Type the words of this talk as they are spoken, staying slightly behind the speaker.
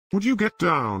Would you get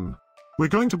down? We're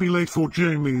going to be late for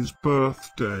Jamie's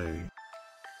birthday.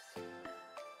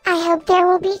 I hope there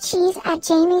will be cheese at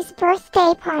Jamie's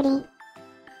birthday party.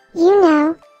 You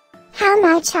know how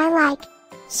much I like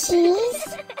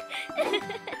cheese.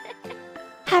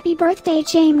 Happy birthday,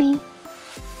 Jamie.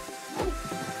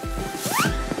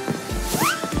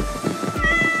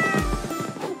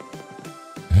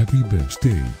 Happy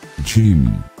birthday,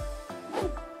 Jamie.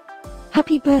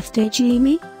 Happy birthday,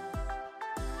 Jamie.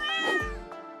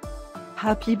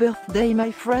 Happy birthday,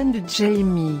 my friend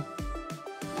Jamie.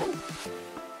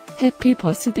 Happy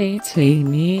birthday,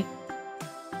 Jamie.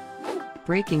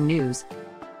 Breaking news.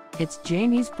 It's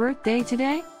Jamie's birthday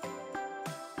today.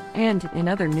 And in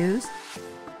other news,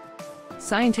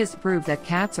 scientists prove that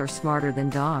cats are smarter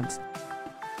than dogs.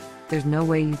 There's no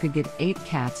way you could get 8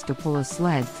 cats to pull a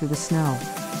sled through the snow.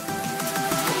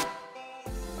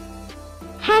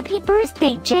 Happy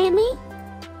birthday, Jamie.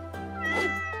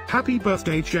 Happy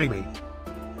birthday, Jamie.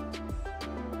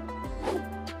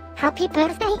 Happy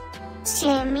birthday,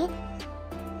 Jamie.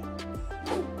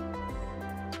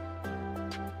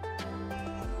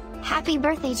 Happy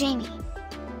birthday, Jamie.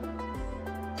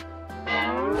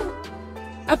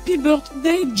 Happy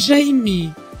birthday,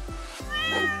 Jamie.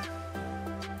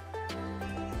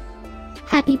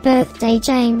 Happy birthday,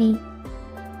 Jamie.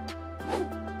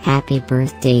 Happy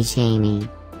birthday, Jamie.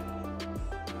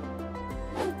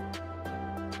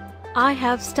 I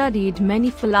have studied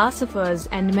many philosophers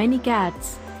and many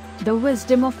cats. The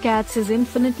wisdom of cats is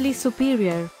infinitely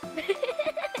superior.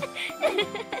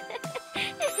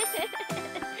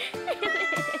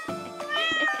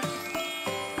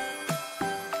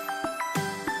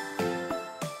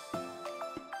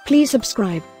 Please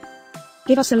subscribe,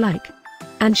 give us a like,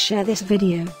 and share this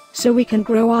video, so we can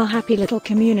grow our happy little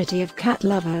community of cat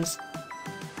lovers.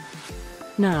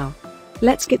 Now,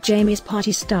 let's get Jamie's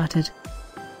party started.